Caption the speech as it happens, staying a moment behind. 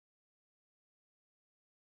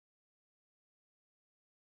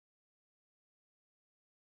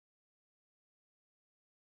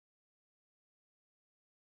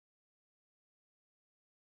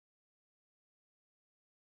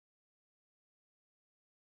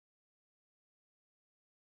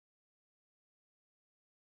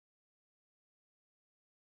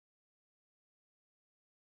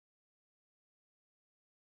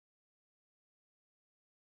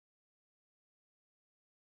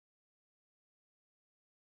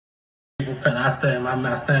and I stay in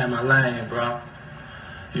my lane, bro.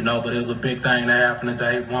 You know, but it was a big thing that happened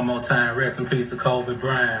today. One more time, rest in peace to Kobe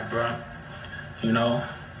Bryant, bro. You know,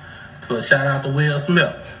 but shout out to Will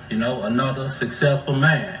Smith. You know, another successful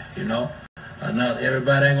man. You know,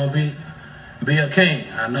 everybody ain't gonna be a king,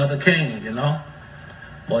 another king. You know,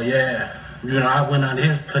 but yeah, you know, I went under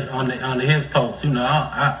his post. You know,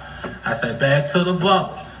 I said back to the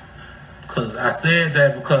Bucks, cause I said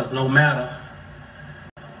that because no matter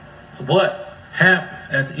what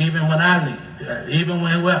happened, even when I leave, even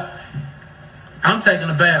when I'm taking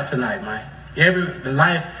a bath tonight, man.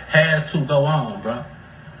 Life has to go on, bro.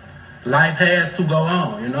 Life has to go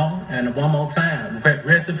on, you know. And one more time,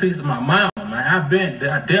 rest in peace to my mama, man.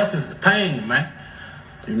 Death is the pain, man.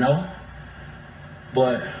 You know.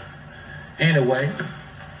 But anyway,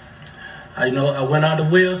 I went on the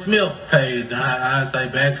Will Smith page, and I say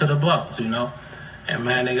back to the Bucks, you know. And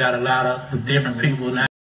man, they got a lot of different people now.